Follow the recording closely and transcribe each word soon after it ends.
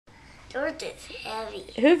Georgia's heavy.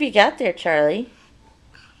 Who have you got there, Charlie?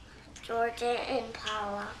 Georgia and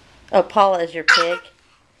Paula. Oh, Paula is your pig.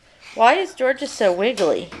 Why is Georgia so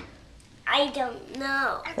wiggly? I don't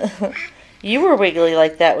know. You were wiggly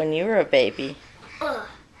like that when you were a baby. Ugh.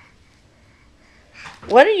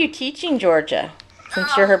 What are you teaching Georgia?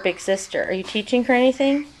 Since you're her big sister. Are you teaching her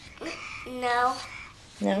anything? No.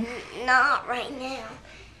 No? Not right now.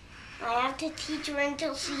 I have to teach her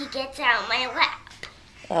until she gets out of my lap.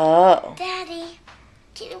 Oh. Daddy,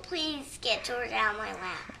 can you please get Georgia out of my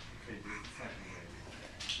lap?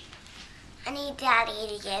 I need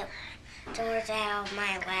Daddy to get Georgia out of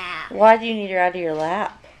my lap. Why do you need her out of your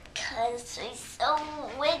lap? Because she's so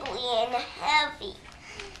wiggly and heavy.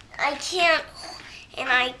 I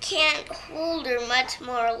can't hold her much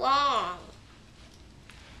more long.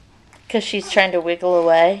 Because she's trying to wiggle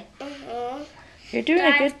away? Mm-hmm. You're doing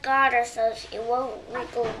a good... got her so she won't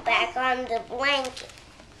wiggle back on the blanket.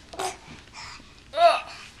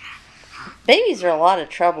 Babies are a lot of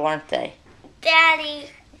trouble, aren't they? Daddy,